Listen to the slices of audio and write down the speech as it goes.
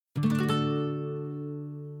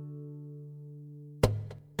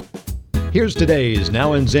Here's today's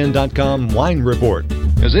NowInZen.com wine report.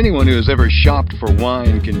 As anyone who has ever shopped for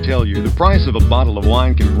wine can tell you, the price of a bottle of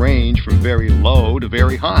wine can range from very low to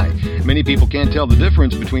very high. Many people can't tell the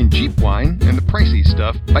difference between cheap wine and the pricey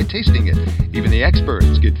stuff by tasting it. Even the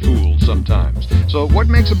experts get fooled sometimes. So what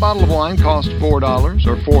makes a bottle of wine cost $4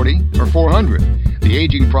 or $40 or $400? The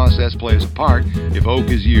aging process plays a part. If oak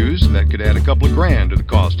is used, that could add a couple of grand to the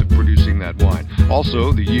cost of producing that wine.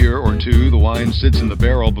 Also, the year or two the wine sits in the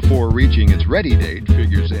barrel before reaching its ready date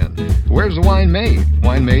figures in. Where's the wine made?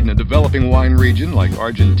 Wine made in a developing wine region like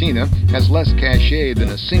Argentina has less cachet than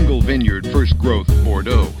a single vineyard first growth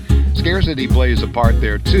Bordeaux. Scarcity plays a part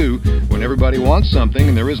there too. When everybody wants something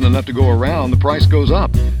and there isn't enough to go around, the price goes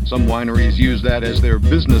up. Some wineries use that as their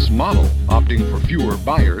business model, opting for fewer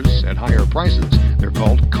buyers at higher prices. They're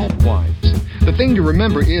called cult wines. The thing to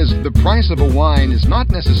remember is the price of a wine is not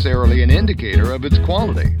necessarily an indicator of its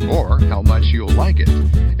quality or how much you'll like it.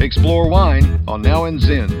 Explore wine on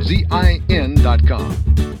NowInZen,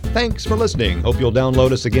 ZIN.com. Thanks for listening. Hope you'll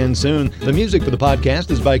download us again soon. The music for the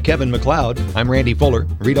podcast is by Kevin MacLeod. I'm Randy Fuller.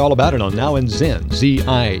 Read all about it on NowInZen,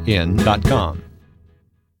 ZIN.com.